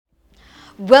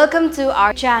Welcome to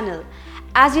our channel.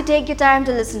 As you take your time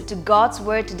to listen to God's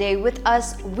Word today with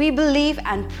us, we believe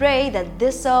and pray that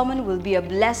this sermon will be a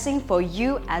blessing for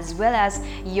you as well as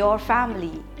your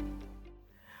family.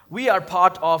 We are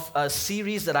part of a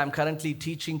series that I'm currently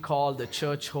teaching called The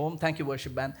Church Home. Thank you,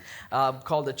 worship band.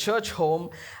 Called The Church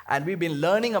Home. And we've been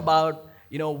learning about,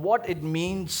 what it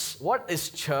means, what is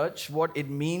church, what it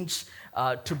means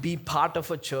to be part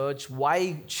of a church,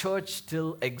 why church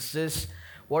still exists,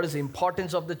 what is the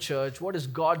importance of the church, what is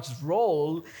God's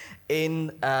role in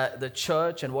the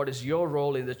church, and what is your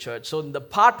role in the church. So in the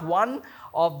part one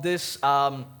of this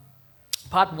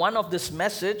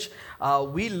message,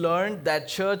 we learned that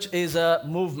church is a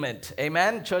movement.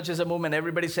 Amen? Church is a movement.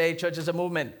 Everybody say church is a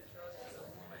movement.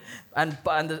 And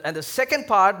the second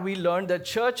part, we learned that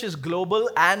church is global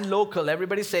and local.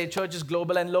 Everybody say church is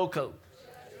global and local.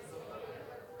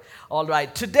 All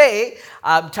right. Today,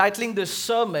 I'm titling this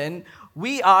sermon,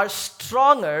 We Are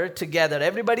Stronger Together.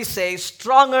 Everybody say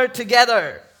stronger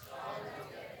together.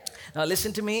 Now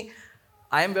listen to me.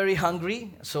 I am very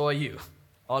hungry. So are you.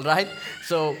 All right?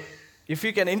 So if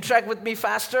you can interact with me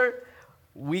faster,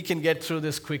 we can get through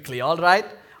this quickly. All right?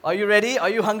 Are you ready? Are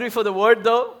you hungry for the word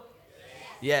though?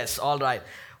 Yes. All right.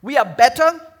 We are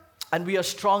better and we are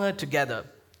stronger together.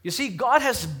 You see, God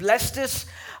has blessed us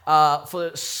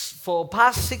for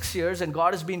past 6 years, and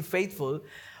God has been faithful.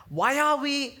 Why are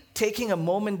we taking a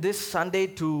moment this Sunday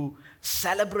to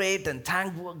celebrate and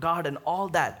thank God and all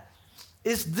that?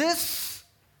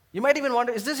 You might even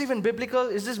wonder, is this even biblical?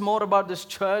 Is this more about this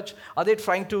church? Are they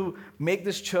trying to make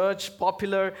this church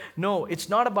popular? No, it's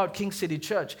not about King City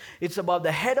Church. It's about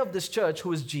the head of this church,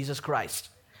 who is Jesus Christ.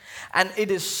 And it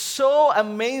is so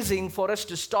amazing for us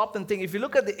to stop and think. If you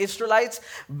look at the Israelites,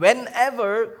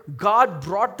 whenever God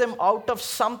brought them out of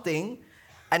something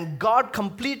and God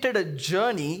completed a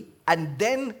journey and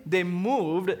then they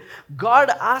moved,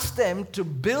 God asked them to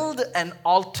build an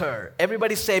altar.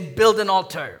 Everybody say, build an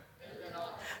altar.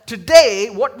 Today,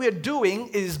 what we're doing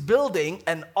is building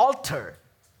an altar.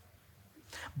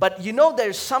 But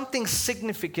there's something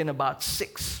significant about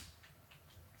 6.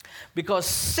 Because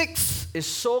 6 is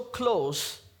so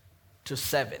close to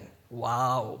 7.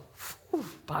 Wow. Whew,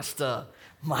 Pastor,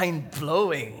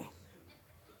 mind-blowing.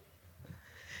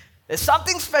 There's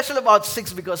something special about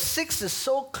 6 because 6 is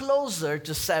so closer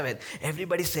to 7.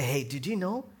 Everybody say, hey, did you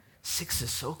know 6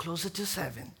 is so closer to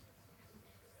 7?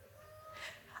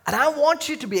 And I want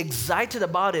you to be excited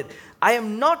about it. I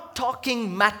am not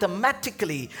talking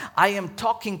mathematically. I am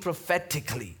talking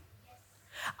prophetically.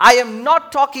 I am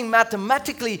not talking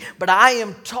mathematically, but I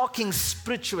am talking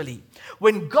spiritually.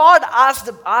 When God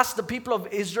asked the people of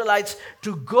Israelites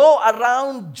to go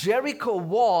around Jericho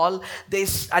wall,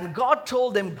 and God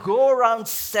told them, go around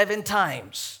 7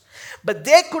 times. But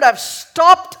they could have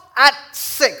stopped at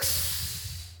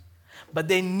 6. But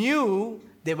they knew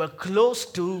they were close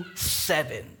to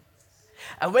 7.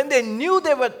 And when they knew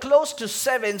they were close to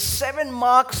 7, 7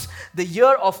 marks the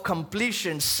year of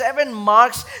completion. 7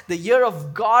 marks the year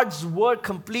of God's work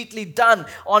completely done.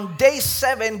 On day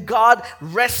 7, God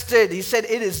rested. He said,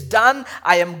 it is done.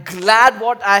 I am glad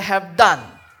what I have done.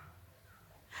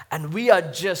 And we are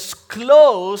just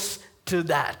close to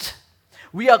that.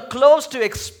 We are close to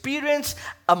experience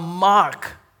a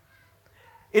mark.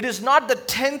 It is not the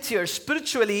 10th year.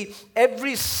 Spiritually,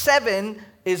 every 7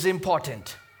 is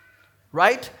important.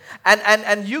 Right?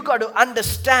 And you got to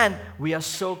understand we are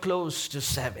so close to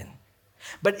 7.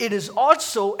 But it is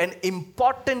also an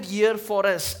important year for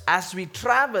us as we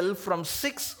travel from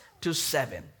 6 to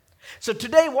 7. So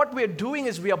today what we are doing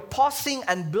is we are pausing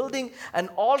and building an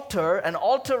altar. An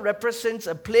altar represents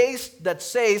a place that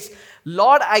says,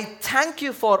 Lord, I thank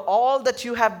you for all that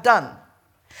you have done.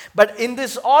 But in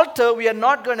this altar, we are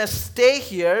not going to stay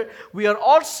here. We are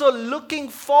also looking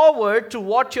forward to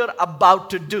what you're about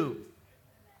to do.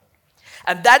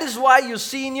 And that is why you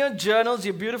see in your journals,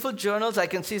 your beautiful journals, I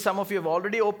can see some of you have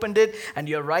already opened it and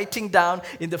you're writing down.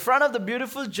 In the front of the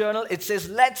beautiful journal, it says,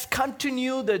 let's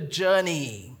continue the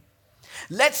journey.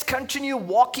 Let's continue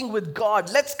walking with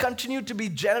God. Let's continue to be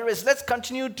generous. Let's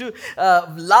continue to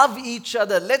love each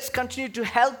other. Let's continue to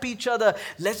help each other.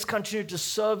 Let's continue to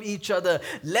serve each other.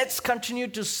 Let's continue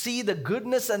to see the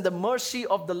goodness and the mercy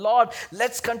of the Lord.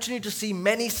 Let's continue to see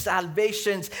many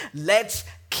salvations. Let's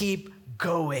keep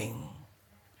going.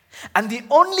 And the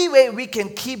only way we can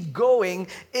keep going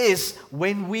is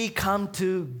when we come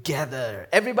together.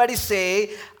 Everybody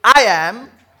say, I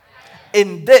am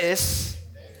in this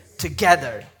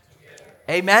together.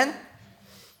 Amen?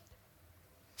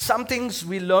 Some things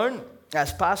we learn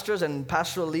as pastors and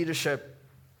pastoral leadership.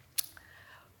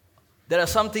 there are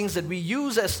some things that we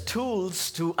use as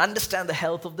tools to understand the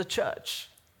health of the church.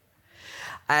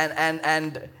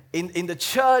 And in the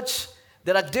church,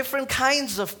 there are different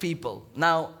kinds of people.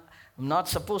 Now, I'm not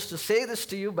supposed to say this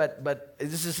to you, but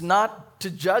this is not to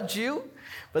judge you,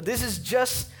 but this is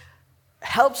just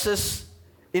helps us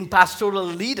in pastoral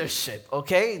leadership,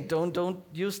 okay? Don't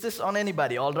use this on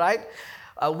anybody, all right?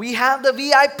 We have the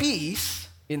VIPs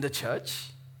in the church.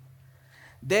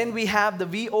 Then we have the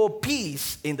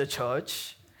VOPs in the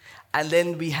church. And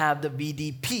then we have the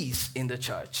VDPs in the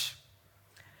church.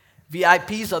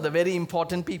 VIPs are the very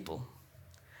important people.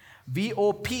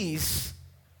 VOPs,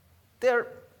 they're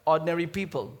ordinary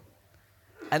people.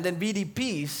 And then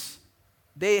VDPs,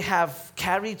 they have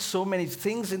carried so many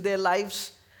things in their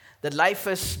lives that life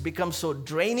has become so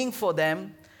draining for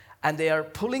them, and they are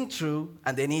pulling through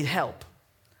and they need help.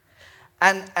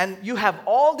 And you have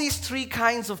all these three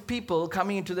kinds of people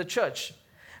coming into the church.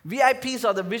 VIPs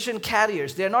are the vision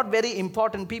carriers. They are not very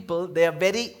important people. They are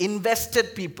very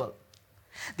invested people.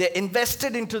 They're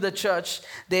invested into the church.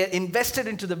 They're invested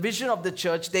into the vision of the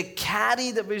church. They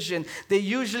carry the vision. They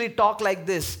usually talk like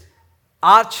this: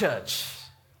 our church,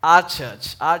 our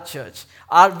church, our church,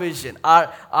 our vision,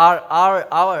 our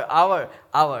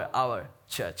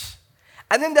church.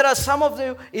 And then there are some of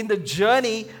you in the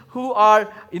journey who are,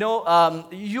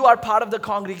 you are part of the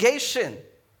congregation.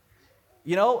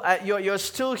 You're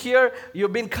still here,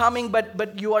 you've been coming,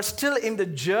 but you are still in the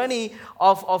journey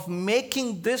of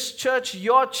making this church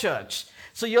your church.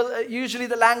 So usually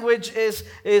the language is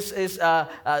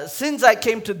since I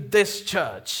came to this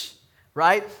church,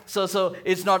 right? So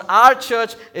it's not our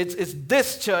church, it's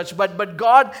this church, but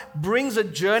God brings a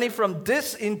journey from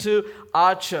this into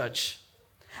our church.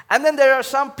 And then there are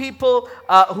some people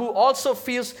who also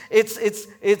feels it's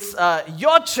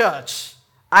your church.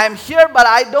 I'm here, but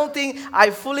I don't think I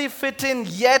fully fit in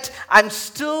yet. I'm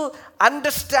still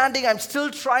understanding. I'm still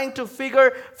trying to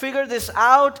figure this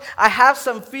out. I have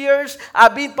some fears.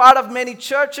 I've been part of many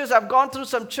churches. I've gone through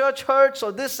some church hurts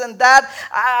or this and that.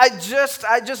 I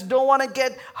just don't want to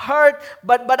get hurt.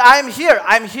 But I'm here.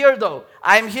 I'm here though.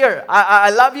 I'm here. I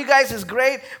love you guys. It's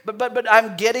great. But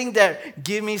I'm getting there.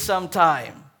 Give me some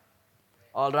time.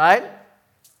 All right?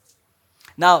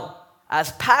 Now,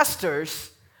 as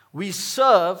pastors, we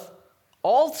serve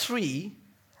all three,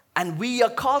 and we are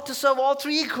called to serve all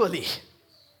three equally.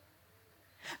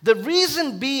 The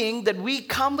reason being that we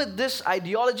come with this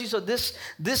ideology, so this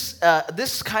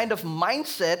kind of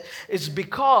mindset is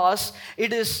because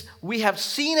we have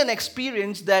seen and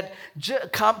experienced that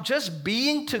just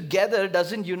being together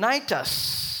doesn't unite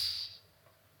us.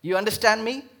 You understand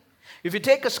me? If you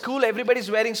take a school, everybody's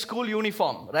wearing school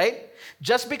uniform, right?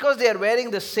 Just because they are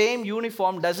wearing the same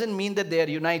uniform doesn't mean that they are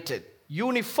united.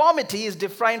 Uniformity is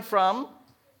different from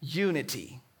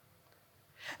unity.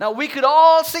 Now, we could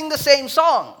all sing the same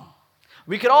song.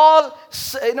 We could all,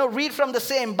 read from the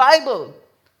same Bible.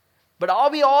 But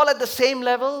are we all at the same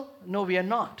level? No, we are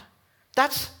not.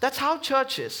 That's how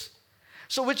church is.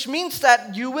 So, which means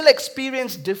that you will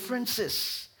experience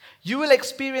differences. You will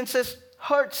experience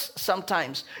hurts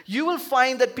sometimes. You will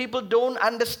find that people don't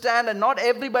understand, and not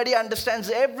everybody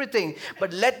understands everything.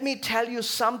 But let me tell you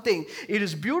something. It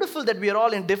is beautiful that we are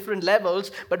all in different levels,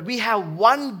 but we have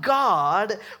one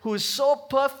God who is so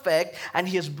perfect, and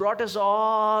He has brought us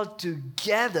all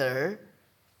together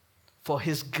for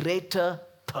His greater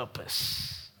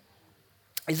purpose.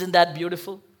 Isn't that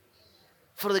beautiful?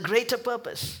 For the greater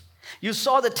purpose. You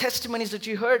saw the testimonies that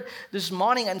you heard this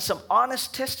morning, and some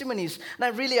honest testimonies. And I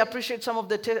really appreciate some of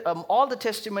all the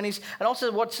testimonies. And also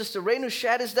what Sister Renu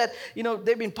shared is that,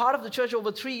 they've been part of the church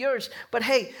over 3 years. But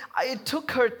hey, it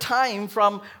took her time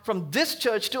from this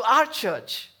church to our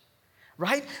church,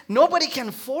 right? Nobody can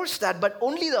force that, but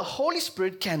only the Holy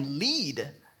Spirit can lead.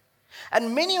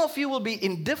 And many of you will be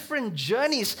in different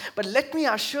journeys. But let me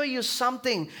assure you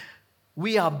something.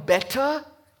 We are better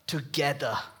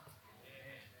together.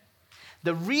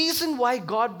 The reason why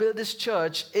God built this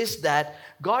church is that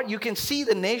you can see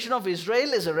the nation of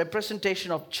Israel is a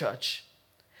representation of church.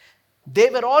 They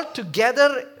were all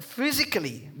together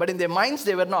physically, but in their minds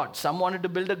they were not. Some wanted to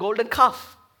build a golden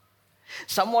calf.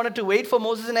 Some wanted to wait for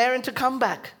Moses and Aaron to come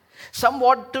back. Some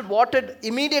wanted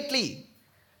immediately.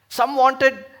 Some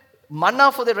wanted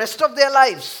manna for the rest of their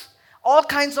lives. All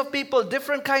kinds of people,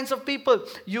 different kinds of people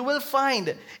you will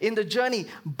find in the journey.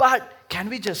 But can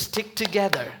we just stick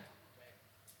together?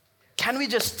 Can we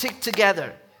just stick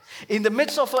together? In the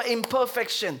midst of our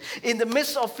imperfection, in the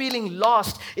midst of feeling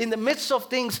lost, in the midst of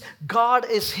things, God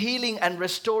is healing and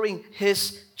restoring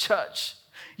His church.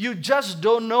 You just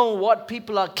don't know what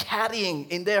people are carrying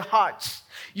in their hearts.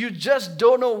 You just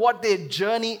don't know what their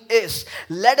journey is.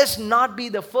 Let us not be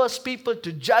the first people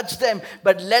to judge them,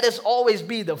 but let us always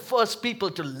be the first people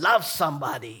to love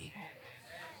somebody.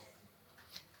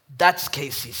 That's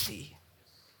KCC.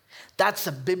 That's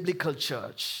a biblical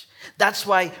church. That's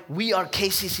why we are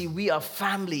KCC. We are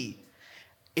family.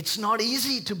 It's not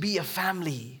easy to be a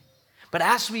family. But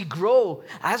as we grow,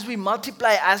 as we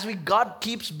multiply, God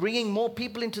keeps bringing more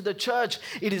people into the church,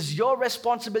 it is your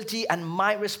responsibility and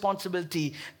my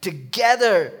responsibility.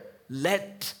 Together,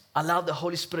 allow the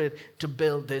Holy Spirit to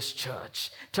build this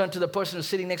church. Turn to the person who's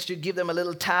sitting next to you, give them a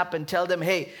little tap and tell them,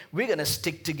 hey, we're going to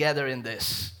stick together in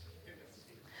this.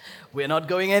 We're not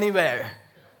going anywhere.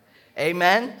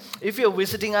 Amen. If you're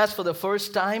visiting us for the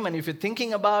first time and if you're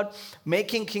thinking about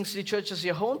making King City Church as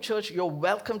your home church, you're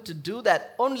welcome to do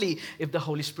that only if the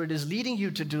Holy Spirit is leading you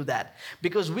to do that.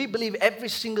 Because we believe every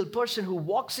single person who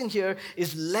walks in here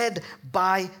is led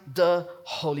by the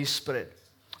Holy Spirit.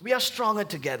 We are stronger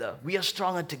together. We are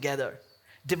stronger together.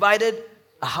 Divided,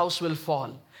 a house will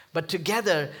fall. But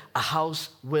together, a house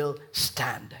will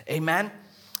stand. Amen.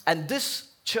 And this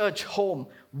church home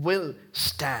will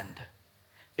stand.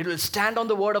 It will stand on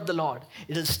the word of the Lord.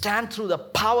 It will stand through the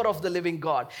power of the living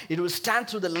God. It will stand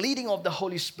through the leading of the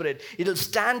Holy Spirit. It will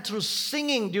stand through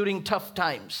singing during tough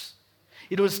times.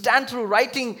 It will stand through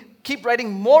keep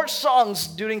writing more songs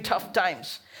during tough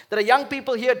times. There are young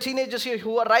people here, teenagers here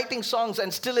who are writing songs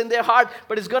and still in their heart,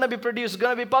 but it's going to be produced, it's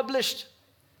going to be published.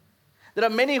 There are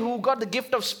many who got the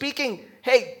gift of speaking.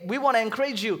 Hey, we want to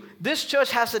encourage you. This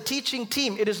church has a teaching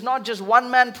team. It is not just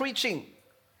one man preaching.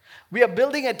 We are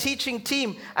building a teaching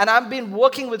team, and I've been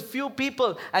working with few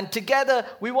people, and together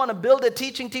we want to build a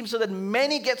teaching team so that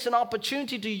many gets an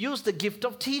opportunity to use the gift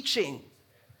of teaching.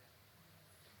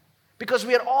 Because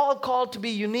we are all called to be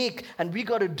unique, and we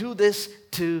got to do this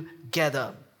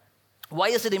together. Why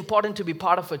is it important to be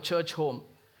part of a church home?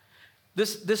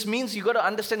 This means you got to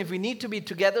understand if we need to be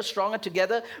together, stronger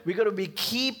together, we got to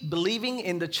keep believing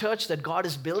in the church that God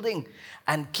is building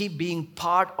and keep being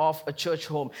part of a church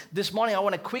home. This morning, I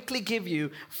want to quickly give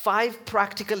you 5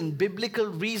 practical and biblical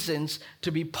reasons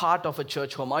to be part of a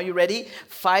church home. Are you ready?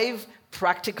 5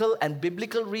 practical and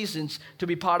biblical reasons to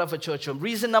be part of a church home.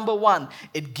 Reason number 1,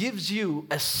 it gives you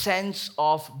a sense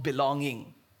of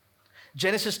belonging.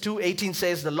 Genesis 2:18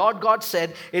 says, the Lord God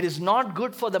said, it is not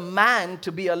good for the man to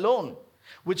be alone,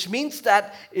 which means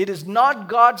that it is not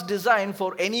God's design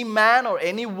for any man or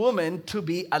any woman to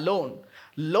be alone.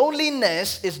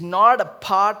 Loneliness is not a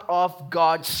part of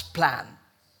God's plan.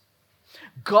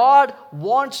 God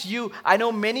wants you. I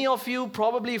know many of you,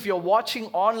 probably if you're watching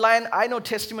online, I know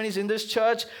testimonies in this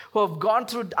church who have gone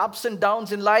through ups and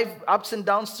downs in life, ups and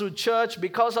downs through church,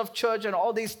 because of church and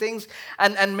all these things.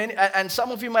 And some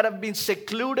of you might have been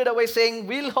secluded away saying,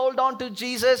 we'll hold on to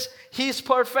Jesus. He's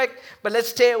perfect, but let's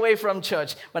stay away from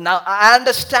church. But now I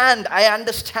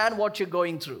understand what you're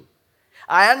going through.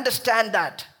 I understand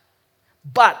that.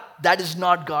 But that is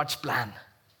not God's plan.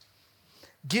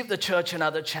 Give the church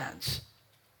another chance.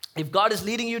 If God is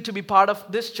leading you to be part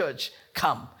of this church,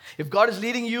 come. If God is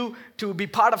leading you to be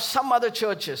part of some other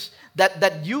churches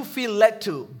that you feel led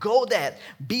to, go there.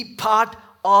 Be part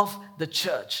of the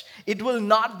church. It will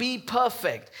not be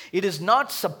perfect. It is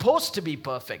not supposed to be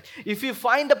perfect. If you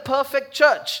find a perfect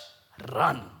church,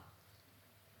 run.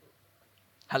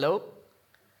 Hello?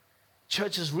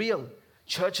 Church is real.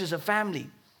 Church is a family.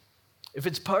 If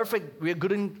it's perfect, we're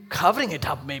good in covering it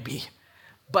up maybe.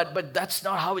 But that's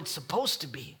not how it's supposed to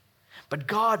be. But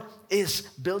God is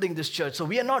building this church. So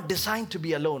we are not designed to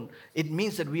be alone. It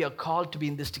means that we are called to be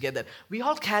in this together. We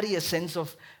all carry a sense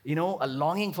of, a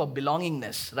longing for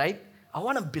belongingness, right? I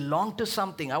want to belong to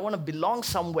something. I want to belong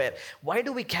somewhere. Why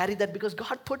do we carry that? Because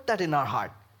God put that in our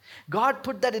heart. God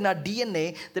put that in our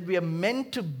DNA that we are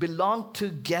meant to belong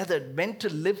together, meant to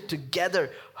live together.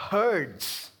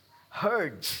 Herds.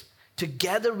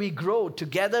 Together we grow.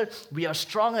 Together we are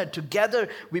stronger. Together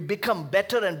we become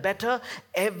better and better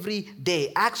every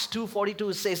day. Acts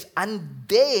 2:42 says, and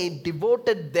they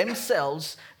devoted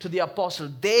themselves to the apostles.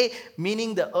 They,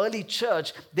 meaning the early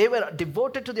church, they were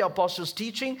devoted to the apostles'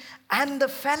 teaching and the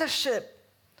fellowship.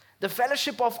 The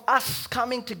fellowship of us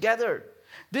coming together.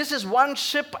 This is one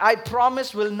ship I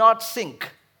promise will not sink.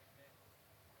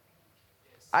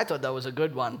 I thought that was a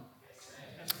good one.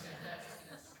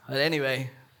 But anyway,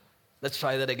 let's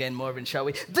try that again, Marvin, shall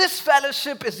we? This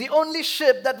fellowship is the only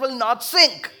ship that will not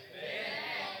sink.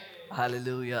 Amen.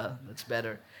 Hallelujah. That's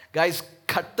better. Guys,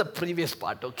 cut the previous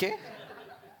part, okay?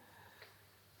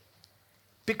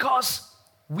 Because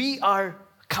we are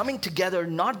coming together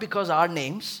not because our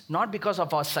names, not because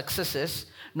of our successes,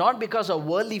 not because of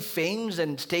worldly fames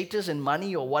and status and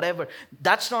money or whatever.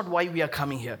 That's not why we are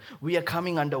coming here. We are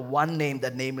coming under one name.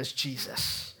 That name is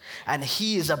Jesus. And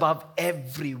He is above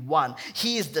everyone.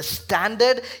 He is the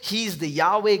standard. He is the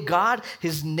Yahweh God.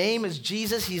 His name is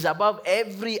Jesus. He's above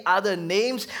every other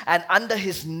names. And under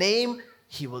His name,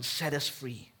 He will set us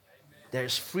free.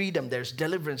 There's freedom, there's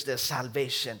deliverance, there's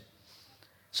salvation.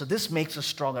 So this makes us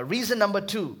stronger. Reason number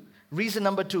two,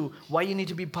 why you need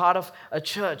to be part of a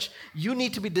church. You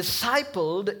need to be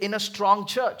discipled in a strong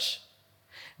church.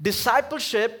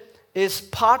 Discipleship is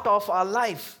part of our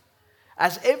life.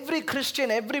 As every Christian,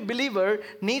 every believer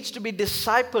needs to be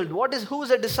discipled. Who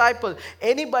is a disciple?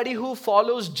 Anybody who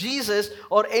follows Jesus,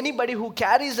 or anybody who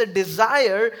carries a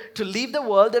desire to leave the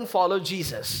world and follow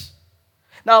Jesus.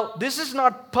 Now, this is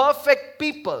not perfect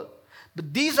people,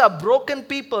 but these are broken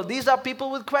people. These are people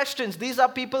with questions. These are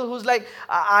people who's like,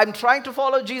 I'm trying to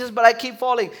follow Jesus, but I keep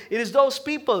falling. It is those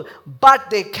people, but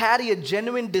they carry a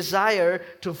genuine desire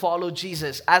to follow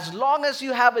Jesus. As long as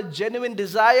you have a genuine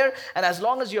desire, and as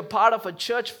long as you're part of a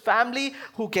church family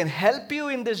who can help you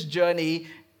in this journey,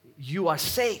 you are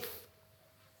safe.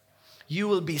 You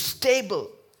will be stable,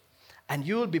 and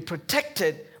you will be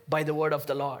protected by the word of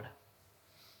the Lord.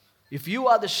 If you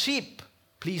are the sheep,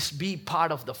 please be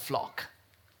part of the flock.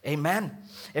 Amen.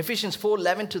 Ephesians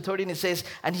 4:11-13, it says,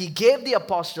 and He gave the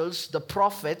apostles, the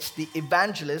prophets, the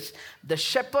evangelists, the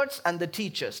shepherds, and the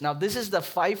teachers. Now, this is the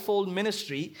fivefold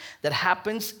ministry that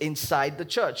happens inside the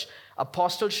church.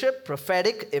 Apostleship,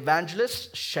 prophetic,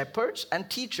 evangelists, shepherds, and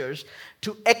teachers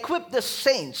to equip the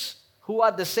saints. Who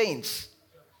are the saints?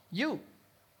 You.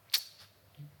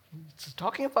 It's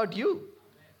talking about you.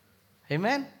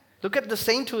 Amen. Look at the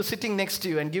saint who is sitting next to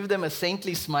you and give them a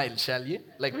saintly smile, shall you?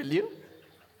 Will you?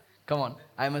 Come on,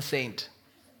 I'm a saint.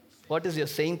 What is your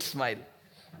saint smile?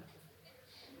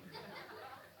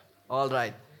 All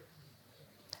right.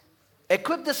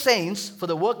 Equip the saints for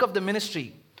the work of the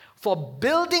ministry, for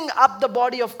building up the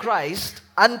body of Christ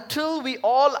until we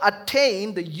all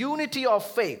attain the unity of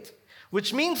faith,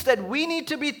 which means that we need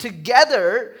to be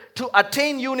together to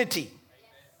attain unity.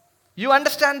 You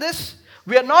understand this?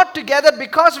 We are not together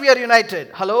because we are united.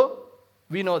 Hello?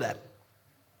 We know that.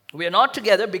 We are not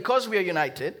together because we are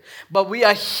united, but we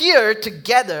are here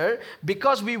together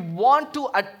because we want to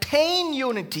attain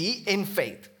unity in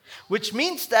faith, which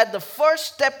means that the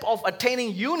first step of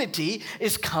attaining unity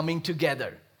is coming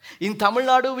together. In Tamil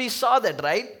Nadu, we saw that,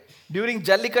 right? During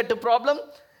Jallikattu problem,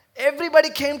 everybody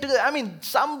came together.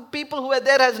 Some people who were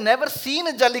there has never seen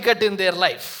a Jallikattu in their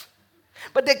life.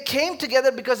 But they came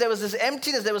together because there was this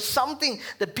emptiness. There was something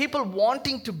that people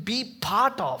wanting to be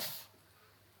part of.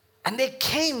 And they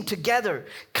came together.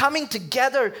 Coming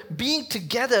together, being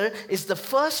together is the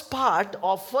first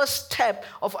step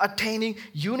of attaining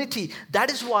unity.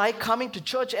 That is why coming to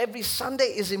church every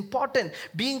Sunday is important.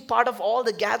 Being part of all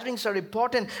the gatherings are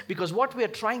important, because what we are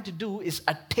trying to do is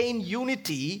attain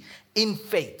unity in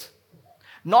faith.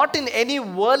 Not in any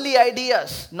worldly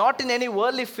ideas, not in any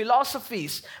worldly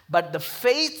philosophies, but the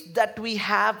faith that we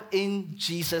have in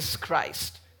Jesus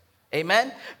Christ.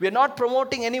 Amen? We are not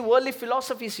promoting any worldly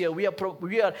philosophies here. We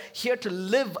are here to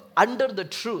live under the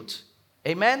truth.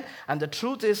 Amen? And the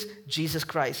truth is Jesus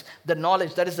Christ. The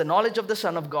knowledge, that is the knowledge of the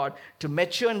Son of God, to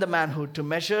mature in the manhood, to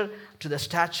measure to the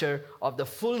stature of the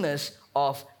fullness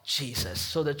of Jesus.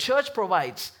 So the church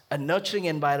provides a nurturing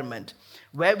environment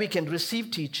where we can receive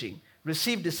teaching,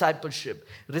 receive discipleship,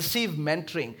 receive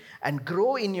mentoring, and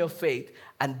grow in your faith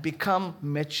and become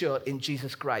mature in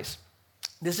Jesus Christ.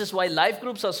 This is why life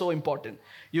groups are so important.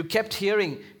 You kept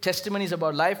hearing testimonies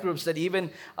about life groups that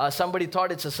even somebody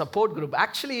thought it's a support group.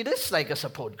 Actually, it is like a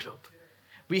support group.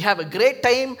 We have a great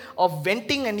time of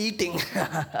venting and eating.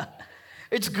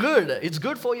 It's good. It's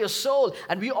good for your soul.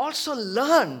 And we also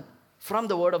learn from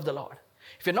the word of the Lord.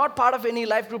 If you're not part of any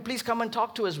life group, please come and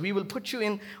talk to us. We will put you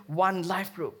in one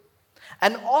life group.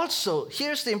 And also,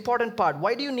 here's the important part.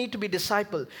 Why do you need to be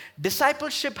discipled?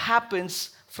 Discipleship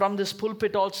happens from this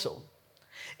pulpit also.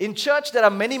 In church, there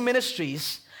are many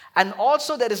ministries, and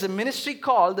also there is a ministry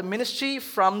called the ministry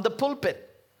from the pulpit.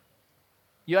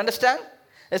 You understand?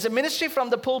 There's a ministry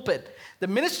from the pulpit. The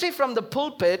ministry from the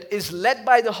pulpit is led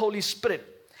by the Holy Spirit.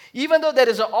 Even though there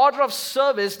is an order of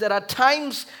service, there are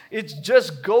times it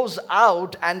just goes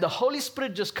out and the Holy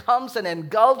Spirit just comes and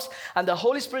engulfs, and the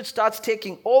Holy Spirit starts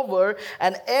taking over.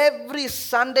 And every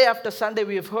Sunday after Sunday,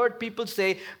 we have heard people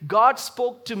say, God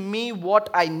spoke to me what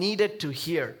I needed to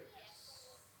hear.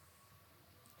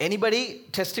 Anybody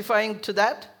testifying to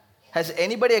that? Has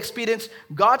anybody experienced,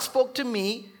 God spoke to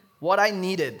me what I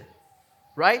needed?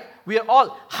 right? We are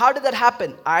all. How did that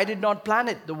happen? I did not plan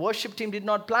it. The worship team did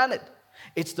not plan it.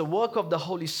 It's the work of the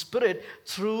Holy Spirit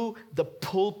through the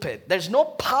pulpit. There's no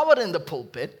power in the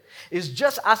pulpit. It's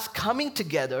just us coming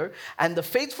together and the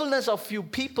faithfulness of few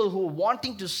people who are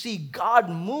wanting to see God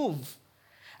move.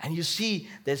 And you see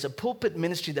there's a pulpit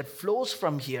ministry that flows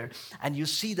from here. And you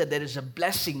see that there is a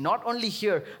blessing not only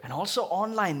here and also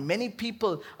online. Many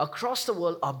people across the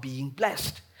world are being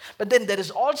blessed. But then there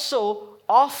is also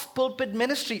off-pulpit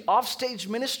ministry, off-stage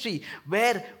ministry,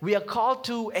 where we are called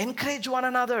to encourage one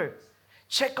another,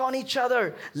 check on each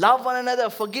other, love one another,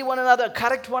 forgive one another,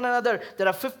 correct one another. There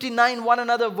are 59 one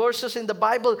another verses in the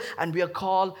Bible, and we are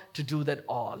called to do that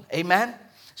all. Amen?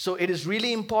 So it is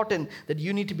really important that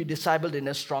you need to be discipled in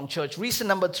a strong church. Reason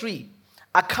number 3,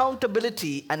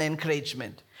 accountability and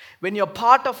encouragement. When you're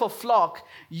part of a flock,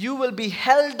 you will be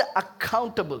held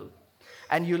accountable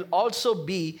and you'll also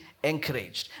be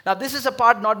encouraged. Now, this is a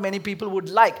part not many people would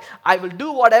like. I will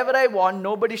do whatever I want.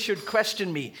 Nobody should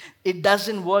question me. It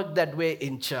doesn't work that way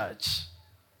in church.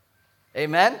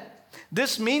 Amen?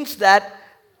 This means that,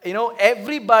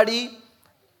 everybody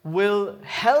will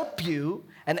help you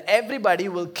and everybody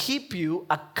will keep you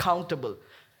accountable.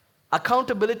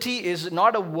 Accountability is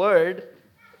not a word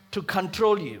to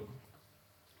control you,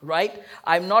 right?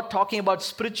 I'm not talking about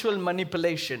spiritual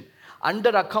manipulation.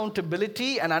 Under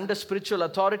accountability and under spiritual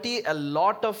authority, a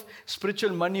lot of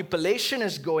spiritual manipulation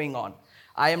is going on.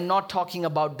 I am not talking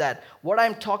about that. What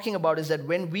I'm talking about is that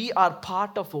when we are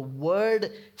part of a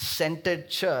word-centered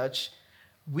church,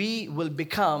 we will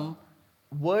become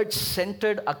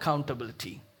word-centered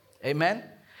accountability. Amen?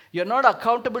 You're not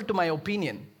accountable to my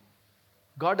opinion.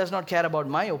 God does not care about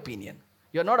my opinion.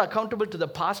 You're not accountable to the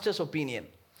pastor's opinion,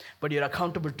 but you're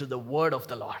accountable to the word of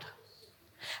the Lord.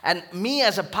 And me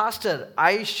as a pastor,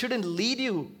 I shouldn't lead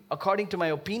you according to my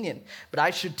opinion, but I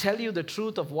should tell you the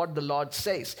truth of what the Lord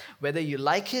says, whether you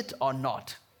like it or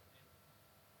not.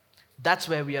 That's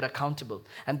where we are accountable.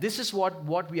 And this is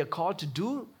what we are called to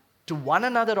do to one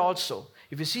another also.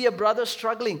 If you see a brother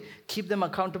struggling, keep them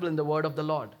accountable in the word of the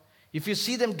Lord. If you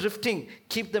see them drifting,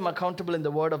 keep them accountable in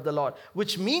the word of the Lord.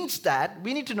 Which means that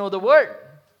we need to know the word.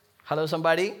 Hello,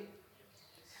 somebody?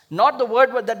 Not the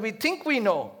word that we think we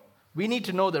know. We need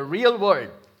to know the real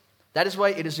word. That is why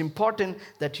it is important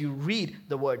that you read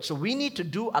the word. So we need to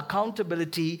do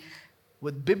accountability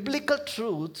with biblical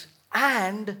truth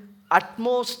and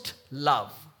utmost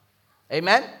love.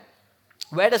 Amen?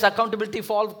 Where does accountability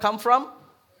come from?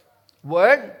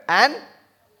 Word and?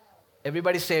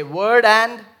 Everybody say word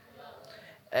and?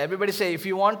 Everybody say, if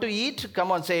you want to eat,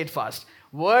 come on, say it fast.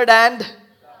 Word and?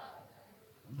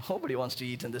 Nobody wants to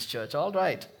eat in this church. All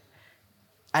right.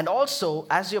 And also,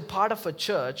 as you're part of a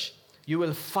church, you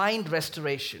will find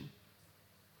restoration.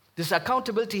 This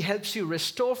accountability helps you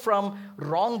restore from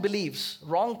wrong beliefs,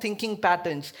 wrong thinking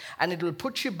patterns, and it will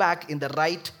put you back in the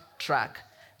right track.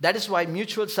 That is why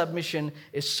mutual submission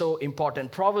is so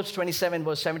important. Proverbs 27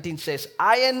 verse 17 says,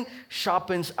 iron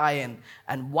sharpens iron,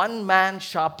 and one man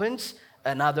sharpens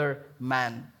another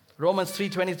man. Romans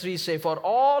 3:23 say, for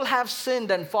all have sinned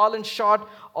and fallen short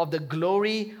of the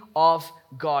glory of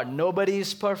God. Nobody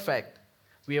is perfect.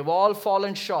 We have all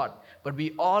fallen short, but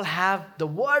we all have the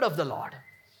word of the Lord,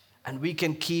 and we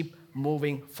can keep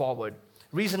moving forward.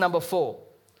 Reason number 4,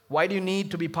 why do you need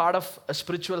to be part of a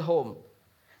spiritual home?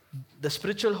 The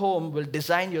spiritual home will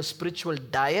design your spiritual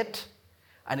diet,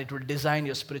 and it will design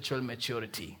your spiritual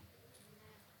maturity.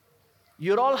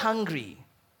 You're all hungry.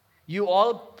 You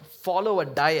all follow a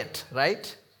diet,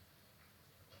 right?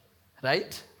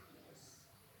 Right?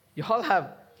 You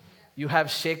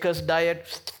have Shaker's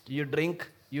diet, you drink,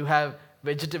 you have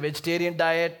vegetarian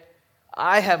diet.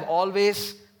 I have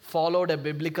always followed a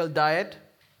biblical diet,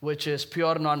 which is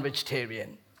pure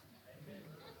non-vegetarian.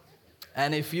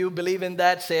 And if you believe in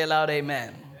that, say aloud,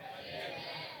 amen.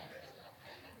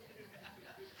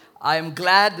 I am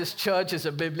glad this church is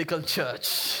a biblical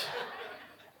church.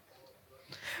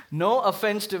 No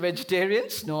offense to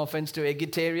vegetarians, no offense to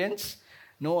vegetarians,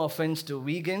 no offense to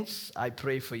vegans. I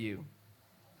pray for you.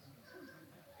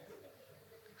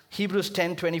 Hebrews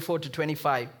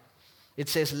 10:24-25. It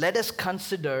says, let us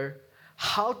consider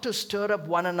how to stir up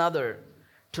one another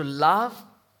to love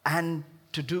and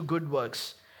to do good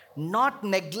works, not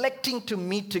neglecting to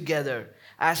meet together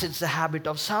as it's the habit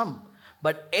of some,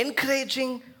 but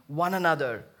encouraging one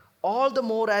another, all the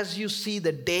more as you see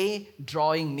the day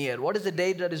drawing near. What is the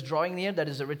day that is drawing near? That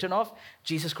is the return of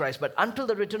Jesus Christ. But until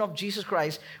the return of Jesus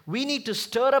Christ, we need to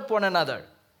stir up one another.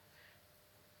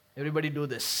 Everybody do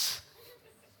this.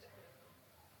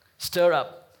 Stir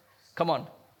up. Come on.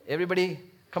 Everybody,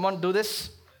 come on, do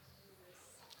this.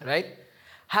 Right?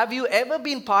 Have you ever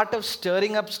been part of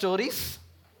stirring up stories?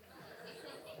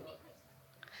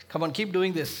 Come on, keep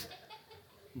doing this.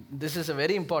 This is a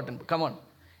very important. Come on.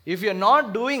 If you're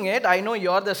not doing it, I know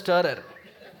you're the stirrer.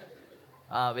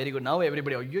 Very good. Now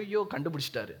everybody, yo,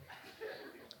 kandupidichitaru.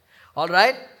 All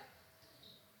right?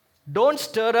 Don't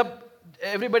stir up.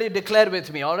 Everybody declare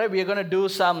with me. All right? We are going to do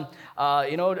some,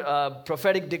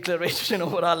 prophetic declaration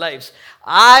over our lives.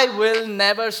 I will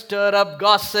never stir up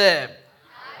gossip.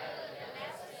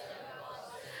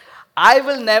 I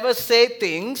will never say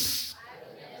things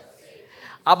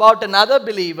about another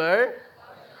believer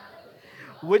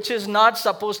which is not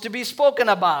supposed to be spoken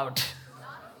about.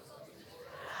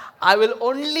 I will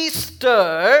only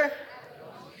stir.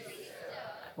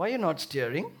 Why are you not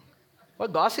stirring? Well,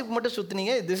 gossip mattu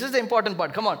suttineenga. This is the important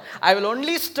part. Come on. I will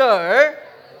only stir.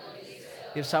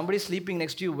 If somebody is sleeping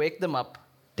next to you, wake them up.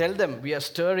 Tell them we are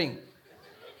stirring.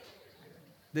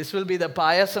 This will be the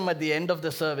payasam at the end of the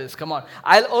service. Come on.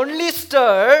 I'll only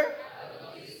stir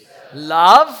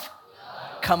love,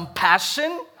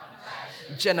 compassion,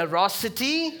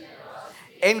 generosity,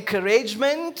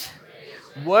 encouragement,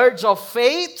 words of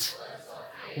faith,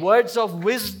 words of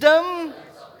wisdom,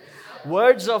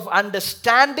 words of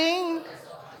understanding,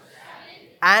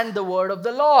 and the word of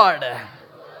the Lord.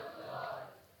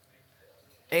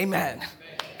 Amen.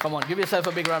 Come on, give yourself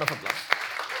a big round of applause.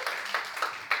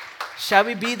 Shall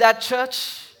we be that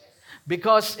church?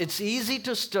 Because it's easy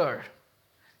to stir.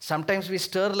 Sometimes we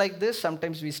stir like this,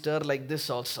 sometimes we stir like this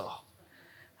also.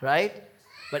 Right?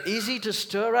 But easy to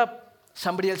stir up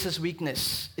somebody else's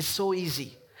weakness. It's so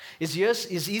easy. It's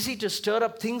easy to stir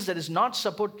up things that is not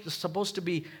supposed to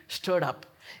be stirred up.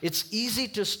 It's easy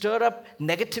to stir up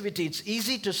negativity. It's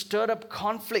easy to stir up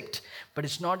conflict. But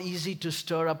it's not easy to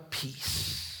stir up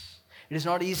peace. It is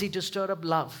not easy to stir up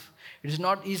love. It is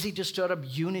not easy to stir up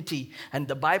unity. And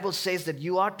the Bible says that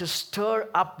you are to stir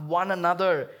up one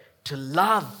another to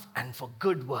love and for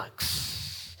good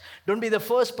works. Don't be the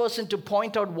first person to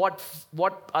point out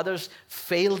what others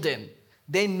failed in.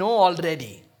 They know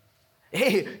already.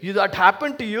 Hey, that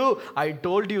happened to you. I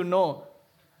told you no.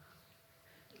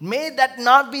 May that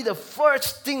not be the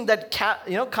first thing that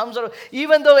comes out.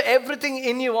 Even though everything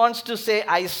in you wants to say,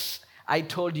 I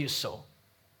told you so.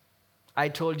 I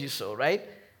told you so, right?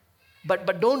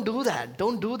 But don't do that.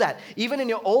 Don't do that. Even in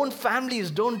your own families,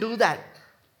 don't do that.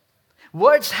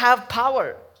 Words have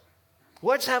power.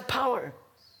 Words have power.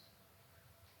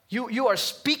 You are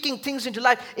speaking things into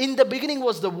life. In the beginning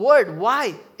was the word.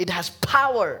 Why? It has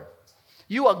power.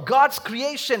 You are God's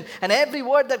creation, and every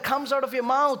word that comes out of your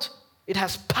mouth, it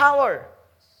has power.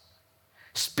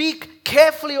 Speak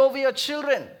carefully over your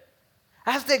children.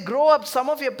 As they grow up,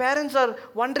 some of your parents are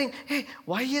wondering, hey,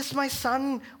 why is my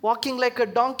son walking like a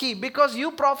donkey? Because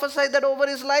you prophesied that over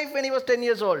his life when he was 10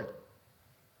 years old.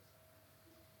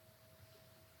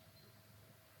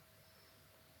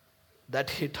 That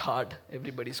hit hard.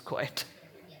 Everybody's quiet.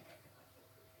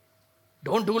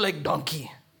 Don't do like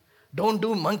donkey. Don't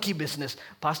do monkey business.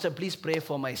 Pastor, please pray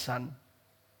for my son.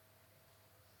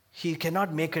 He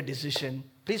cannot make a decision.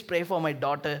 Please pray for my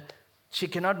daughter. She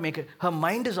cannot make it. Her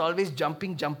mind is always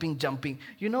jumping.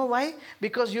 You know why?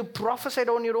 Because you prophesied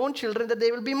on your own children that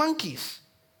they will be monkeys.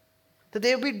 That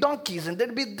they will be donkeys and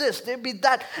there'll be this, there'll be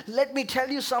that. Let me tell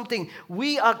you something.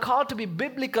 We are called to be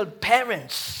biblical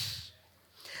parents.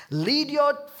 Lead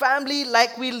your family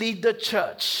like we lead the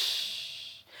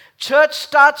church. Church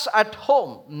starts at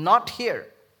home, not here.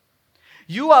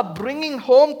 You are bringing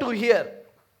home to here.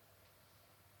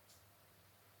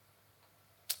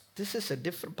 This is a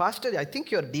different, Pastor, I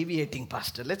think you're deviating,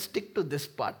 Pastor. Let's stick to this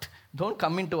part. Don't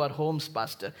come into our homes,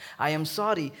 Pastor. I am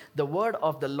sorry, the word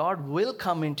of the Lord will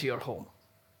come into your home.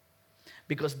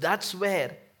 Because that's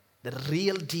where the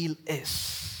real deal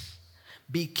is.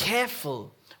 Be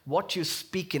careful what you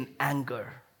speak in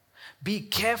anger. Be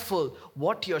careful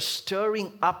what you're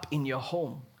stirring up in your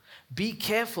home. Be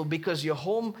careful because your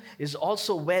home is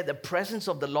also where the presence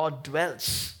of the Lord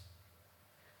dwells.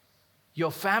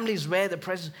 Your family is where the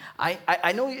presence...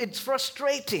 I know it's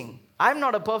frustrating. I'm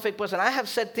not a perfect person. I have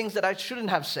said things that I shouldn't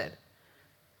have said.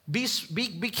 Be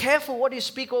careful what you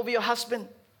speak over your husband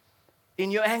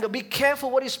in your anger. Be careful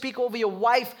what you speak over your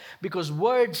wife because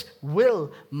words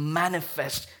will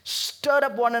manifest. Stir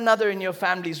up one another in your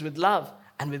families with love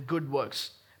and with good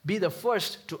works. Be the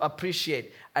first to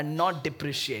appreciate and not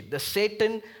depreciate. The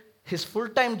Satan, his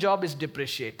full-time job is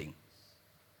depreciating.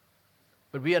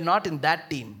 But we are not in that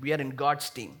team. We are in God's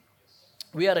team.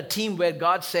 We are a team where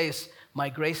God says, my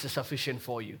grace is sufficient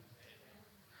for you.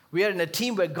 We are in a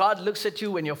team where God looks at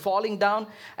you when you're falling down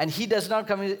and He does not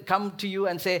come to you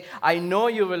and say, I know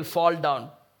you will fall down.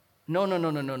 No.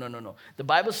 The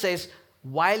Bible says,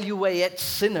 while you were yet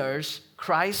sinners,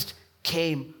 Christ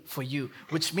came for you.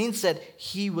 Which means that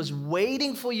he was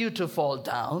waiting for you to fall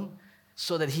down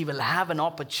so that he will have an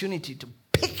opportunity to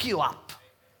pick you up.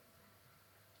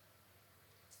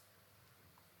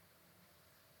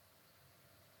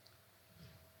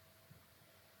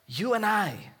 You and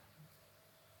I,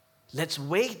 let's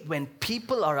wait when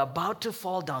people are about to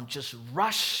fall down. Just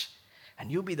rush, and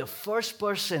you be the first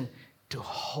person to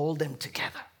hold them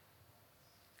together.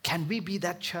 Can we be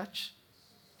that church?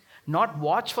 Not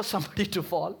watch for somebody to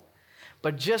fall,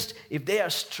 but just if they are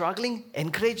struggling,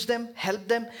 encourage them, help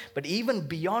them. But even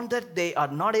beyond that, they are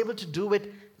not able to do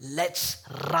it, let's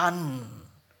run.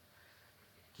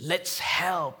 Let's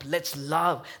help, let's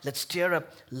love, let's stir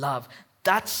up love.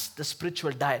 That's the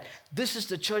spiritual diet. This is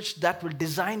the church that will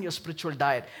design your spiritual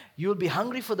diet. You'll be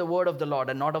hungry for the word of the Lord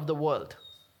and not of the world.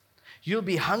 You'll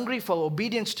be hungry for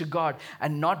obedience to God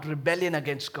and not rebellion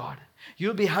against God.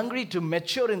 You'll be hungry to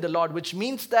mature in the Lord, which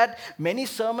means that many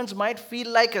sermons might feel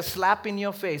like a slap in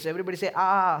your face. Everybody say,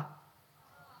 ah.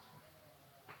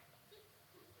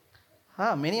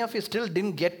 Many of you still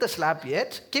didn't get the slap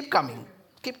yet. Keep coming.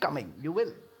 Keep coming. You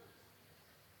will.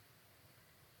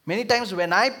 Many times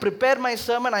when I prepare my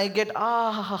sermon, I get,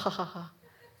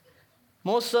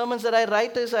 Most sermons that I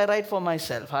write for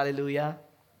myself. Hallelujah.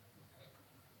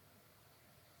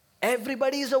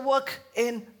 Everybody is a work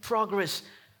in progress.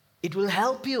 It will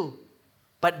help you.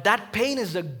 But that pain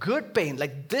is a good pain.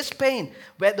 Like this pain,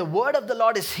 where the word of the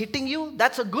Lord is hitting you,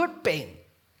 that's a good pain.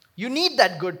 You need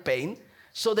that good pain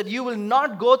so that you will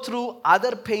not go through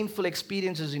other painful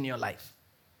experiences in your life.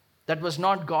 That was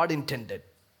not God intended.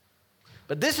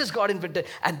 But this is God intended,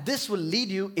 and this will lead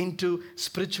you into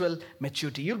spiritual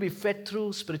maturity. You'll be fed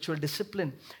through spiritual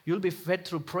discipline. You'll be fed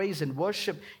through praise and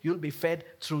worship. You'll be fed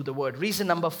through the word. Reason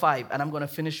number 5, and I'm going to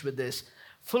finish with this.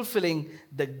 Fulfilling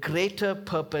the greater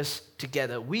purpose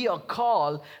together. We are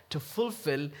called to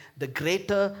fulfill the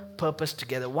greater purpose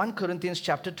together. 1 Corinthians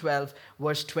chapter 12,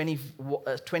 verse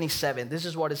 27. This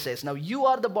is what it says. Now you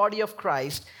are the body of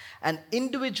Christ, and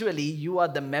individually you are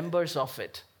the members of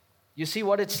it. You see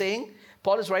what it's saying?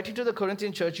 Paul is writing to the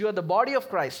Corinthian church, you are the body of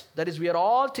Christ. That is, we are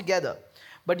all together.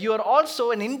 But you are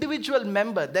also an individual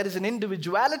member. There is an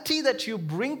individuality that you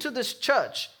bring to this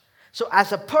church. So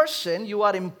as a person, you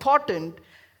are important.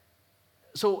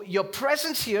 So your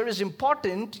presence here is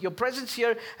important. Your presence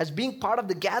here as being part of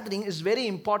the gathering is very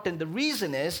important. The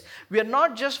reason is, we are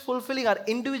not just fulfilling our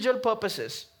individual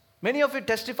purposes. Many of you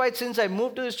testified, since I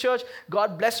moved to this church,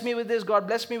 God blessed me with this, God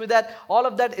blessed me with that. All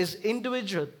of that is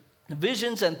individual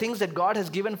visions and things that God has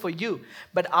given for you.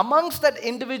 But amongst that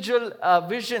individual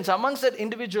visions, amongst that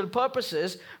individual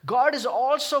purposes, God is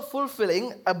also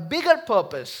fulfilling a bigger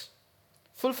purpose.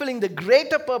 Fulfilling the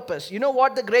greater purpose. You know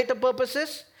what the greater purpose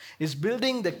is? Is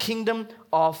building the kingdom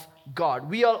of God.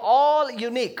 We are all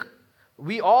unique.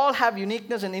 We all have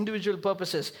uniqueness and individual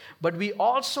purposes. But we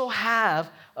also have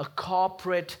a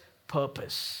corporate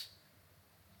purpose.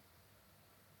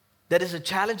 There is a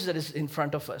challenge that is in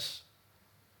front of us,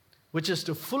 which is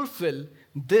to fulfill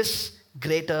this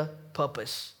greater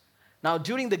purpose. Now,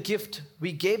 during the gift,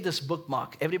 we gave this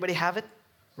bookmark. Everybody have it?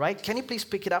 Right? Can you please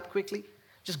pick it up quickly?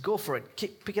 Just go for it.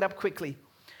 Pick it up quickly.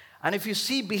 And if you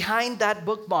see behind that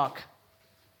bookmark,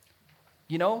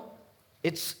 you know,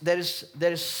 there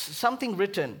is something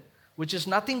written, which is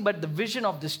nothing but the vision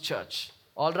of this church.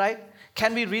 All right?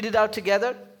 Can we read it out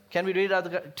together? Can we read it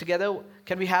out together?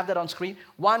 Can we have that on screen?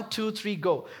 1, 2, 3,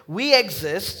 go. We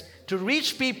exist to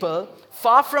reach people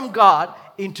far from God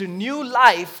into new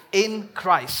life in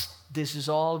Christ. This is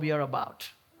all we are about.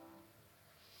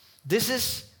 This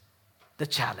is the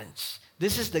challenge.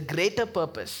 This is the greater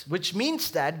purpose, which means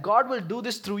that God will do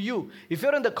this through you. If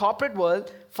you're in the corporate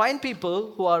world, find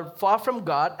people who are far from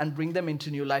God and bring them into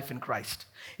new life in Christ.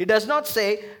 It does not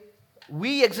say,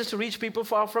 we exist to reach people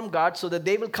far from God so that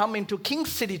they will come into King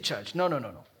City Church. No.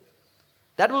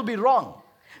 That will be wrong.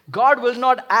 God will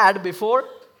not add before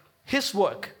His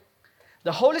work.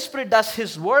 The Holy Spirit does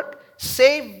His work,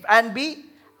 save and be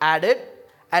added.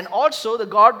 And also the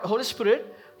Holy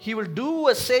Spirit, He will do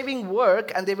a saving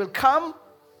work, and they will come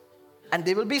and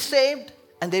they will be saved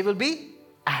and they will be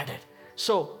added.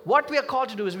 So what we are called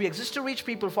to do is we exist to reach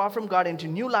people far from God into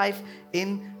new life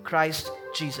in Christ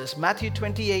Jesus. Matthew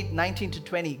 28, 19 to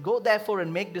 20. Go therefore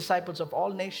and make disciples of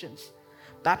all nations,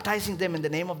 baptizing them in the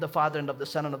name of the Father and of the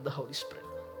Son and of the Holy Spirit.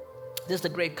 This is the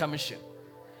Great Commission.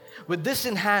 With this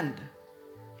in hand,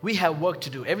 we have work to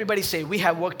do. Everybody say, we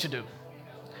have work to do.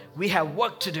 We have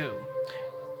work to do.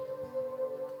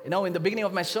 You know, in the beginning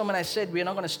of my sermon, I said we're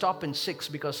not going to stop in 6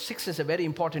 because 6 is a very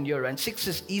important year and 6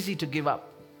 is easy to give up.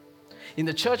 In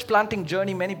the church planting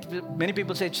journey, many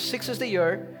people say 6 is the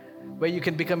year where you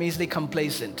can become easily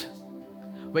complacent,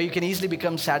 where you can easily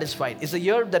become satisfied. It's a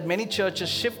year that many churches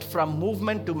shift from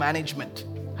movement to management.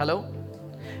 Hello?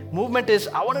 Movement is,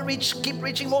 I want to keep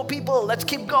reaching more people. Let's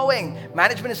keep going.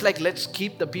 Management is like, let's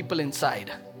keep the people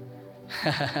inside.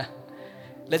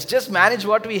 Let's just manage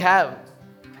what we have.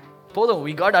 Polo,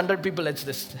 we got 100 people. That's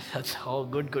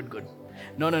good.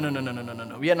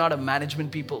 No. We are not a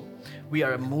management people. We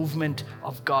are a movement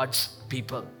of God's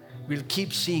people. We'll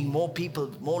keep seeing more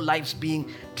people, more lives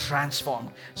being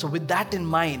transformed. So with that in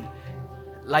mind,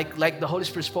 like the Holy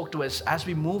Spirit spoke to us, as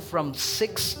we move from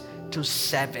 6 to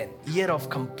 7, year of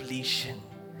completion,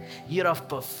 year of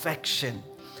perfection,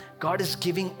 God is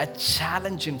giving a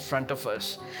challenge in front of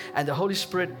us. And the Holy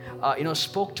Spirit,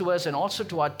 spoke to us and also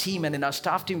to our team and in our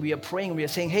staff team. We are praying, we are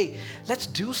saying, hey, let's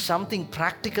do something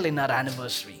practical in our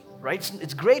anniversary, right?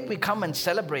 It's great we come and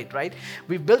celebrate, right?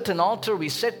 We've built an altar, we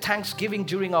said thanksgiving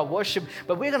during our worship,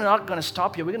 but we're not going to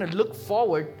stop here. We're going to look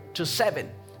forward to 7.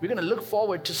 We're going to look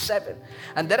forward to 7.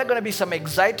 And there are going to be some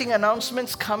exciting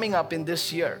announcements coming up in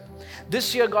this year.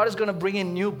 This year, God is going to bring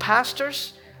in new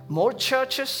pastors, more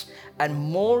churches, and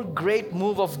more great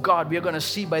move of God we are going to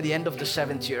see by the end of the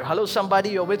 7th year. Hello, somebody,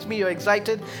 you're with me, you're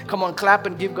excited? Come on, clap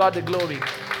and give God the glory.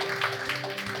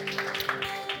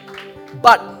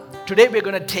 But today we're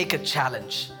going to take a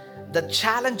challenge. The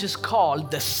challenge is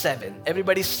called the 7.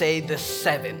 Everybody say the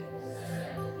 7.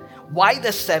 Why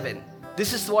the 7?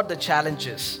 This is what the challenge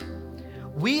is.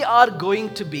 We are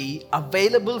going to be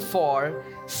available for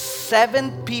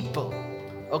 7 people.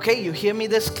 Okay, you hear me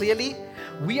this clearly?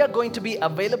 We are going to be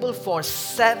available for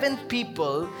 7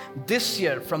 people this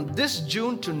year, from this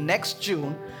June to next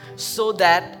June, so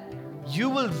that you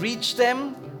will reach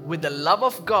them with the love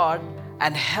of God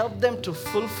and help them to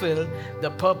fulfill the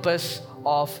purpose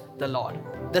of the Lord.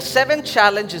 The 7th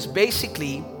challenge is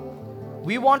basically,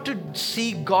 we want to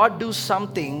see God do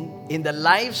something in the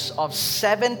lives of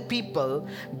 7 people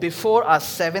before our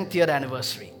 7th year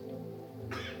anniversary.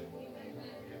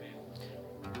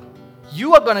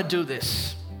 You are going to do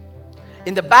this.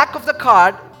 In the back of the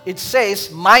card, it says,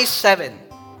 my 7.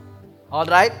 All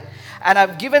right? And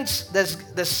I've given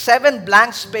the 7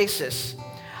 blank spaces.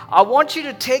 I want you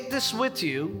to take this with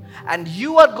you, and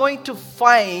you are going to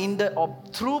find,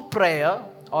 through prayer,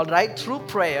 all right, through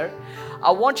prayer,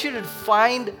 I want you to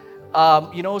find,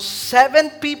 7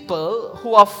 people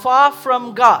who are far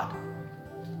from God.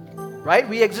 Right?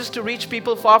 We exist to reach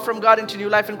people far from God into new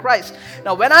life in Christ.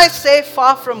 Now, when I say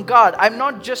far from God, I'm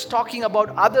not just talking about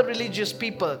other religious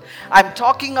people. I'm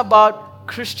talking about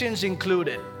Christians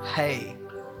included. Hey,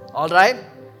 all right?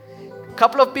 A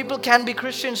couple of people can be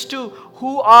Christians too,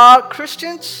 who are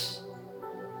Christians,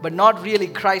 but not really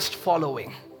Christ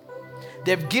following.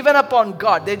 They've given up on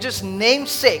God. They're just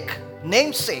namesake.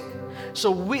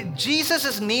 So Jesus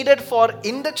is needed for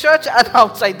in the church and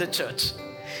outside the church.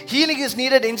 Healing is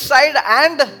needed inside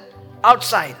and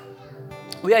outside.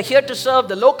 We are here to serve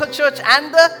the local church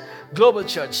and the global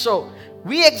church. So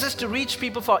we exist to reach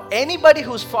people, for anybody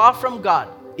who's far from God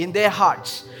in their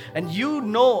hearts. And you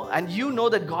know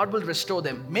that God will restore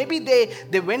them. Maybe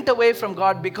they went away from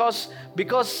God because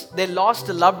they lost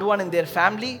a loved one in their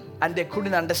family and they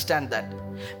couldn't understand that.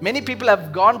 Many people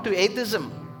have gone to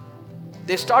atheism.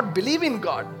 They start believing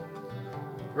God.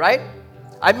 Right?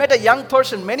 I met a young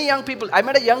person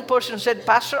who said,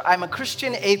 Pastor, I'm a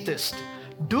Christian atheist.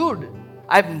 Dude,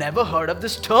 I've never heard of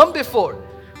this term before.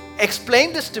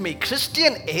 Explain this to me.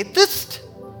 Christian atheist?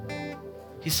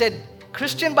 He said,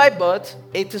 Christian by birth,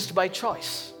 atheist by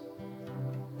choice.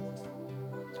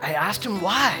 I asked him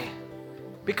why.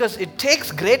 Because it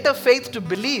takes greater faith to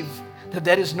believe that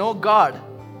there is no God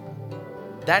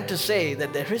than to say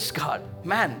that there is God.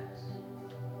 Man,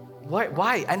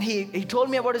 why? And he told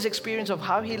me about his experience of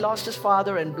how he lost his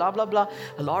father and blah, blah, blah.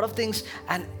 A lot of things.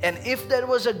 And if there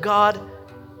was a God,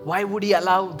 why would he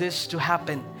allow this to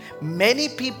happen? Many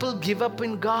people give up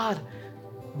in God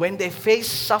when they face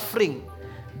suffering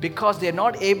because they're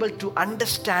not able to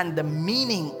understand the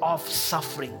meaning of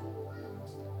suffering.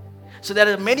 So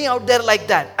there are many out there like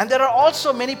that. And there are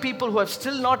also many people who have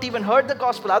still not even heard the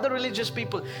gospel, other religious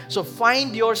people. So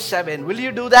find your 7. Will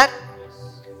you do that?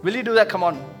 Will you do that? Come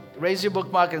on. Raise your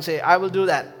bookmark and say, I will do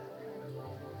that.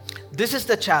 This is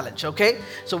the challenge, okay?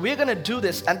 So we're going to do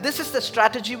this, and this is the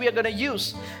strategy we are going to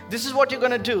use. This is what you're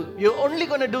going to do. You're only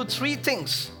going to do 3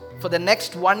 things for the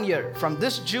next 1 year. From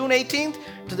this June 18th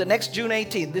to the next June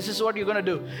 18th. This is what you're going to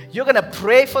do. You're going to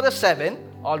pray for the 7,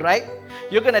 all right?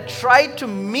 You're going to try to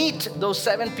meet those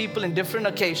 7 people in different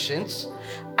occasions,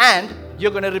 and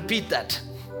you're going to repeat that.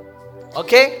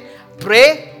 Okay?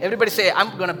 Pray. Everybody say,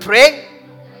 I'm going to pray.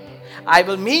 I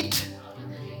will meet.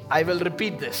 I will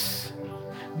repeat this.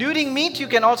 During meet, you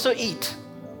can also eat.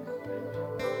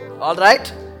 All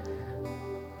right?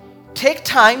 Take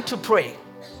time to pray.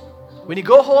 When you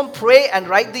go home, pray and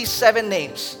write these 7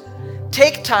 names.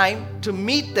 Take time to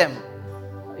meet them.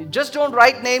 You just don't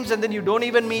write names and then you don't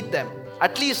even meet them.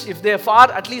 At least if they're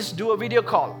far, at least do a video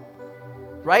call.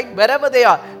 Right? Wherever they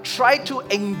are, try to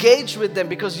engage with them,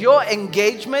 because your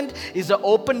engagement is an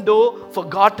open door for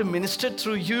God to minister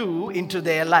through you into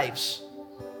their lives.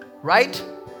 Right?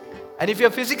 And if you're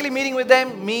physically meeting with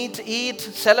them, meet, eat,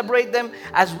 celebrate them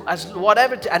as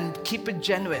whatever, and keep it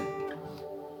genuine.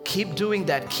 Keep doing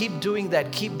that, keep doing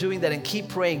that, keep doing that, and keep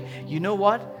praying. You know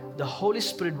what? The Holy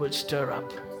Spirit will stir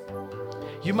up.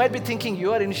 You might be thinking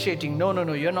you are initiating.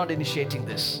 No, you're not initiating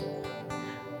this.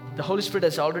 The Holy Spirit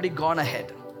has already gone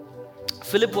ahead.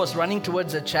 Philip was running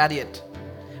towards a chariot.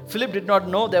 Philip did not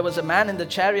know there was a man in the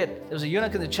chariot. There was a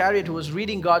eunuch in the chariot who was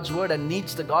reading God's word and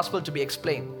needs the gospel to be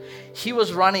explained. He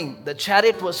was running. The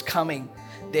chariot was coming.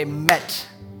 They met.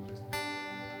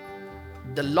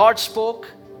 The Lord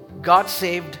spoke, God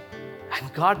saved,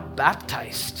 and God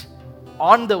baptized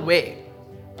on the way.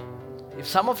 If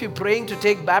some of you praying to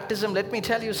take baptism, let me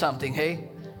tell you something, hey.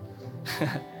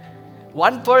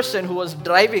 One person who was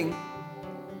driving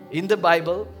in the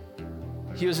Bible,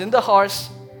 he was in the horse,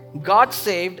 got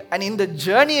saved, and in the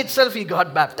journey itself he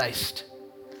got baptized.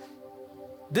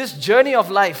 This journey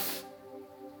of life,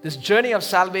 this journey of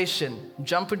salvation,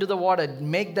 jump into the water,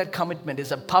 make that commitment,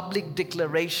 is a public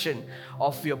declaration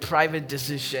of your private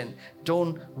decision.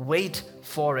 Don't wait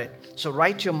for it. So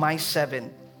write your My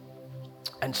 7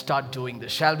 and start doing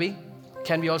this, shall we?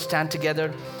 Can we all stand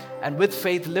together and with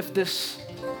faith lift this?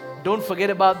 Don't forget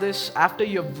about this. After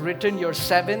you've written your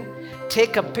 7,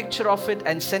 take a picture of it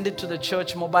and send it to the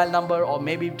church mobile number or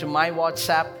maybe to my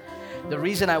WhatsApp. The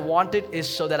reason I want it is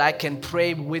so that I can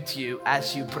pray with you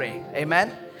as you pray.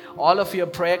 Amen? All of your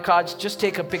prayer cards, just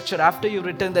take a picture after you've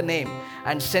written the name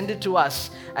and send it to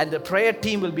us. And the prayer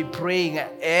team will be praying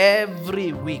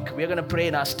every week. We're going to pray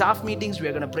in our staff meetings.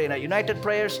 We're going to pray in our United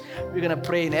prayers. We're going to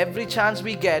pray in every chance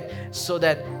we get so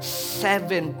that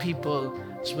 7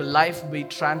 people's life will be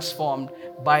transformed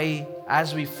by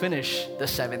as we finish the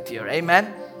 7th year.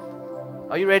 Amen?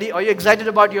 Are you ready? Are you excited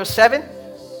about your 7?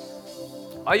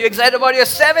 Are you excited about your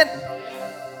 7?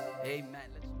 Amen.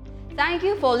 Thank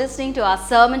you for listening to our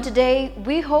sermon today.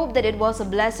 We hope that it was a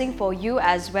blessing for you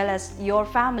as well as your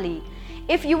family.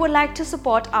 If you would like to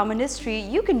support our ministry,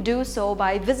 you can do so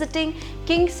by visiting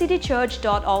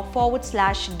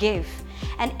kingcitychurch.org/give.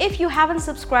 And if you haven't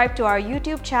subscribed to our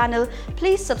YouTube channel,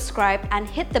 please subscribe and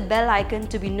hit the bell icon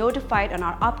to be notified on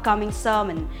our upcoming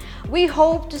sermon. We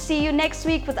hope to see you next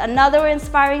week with another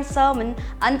inspiring sermon.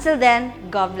 Until then,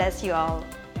 God bless you all.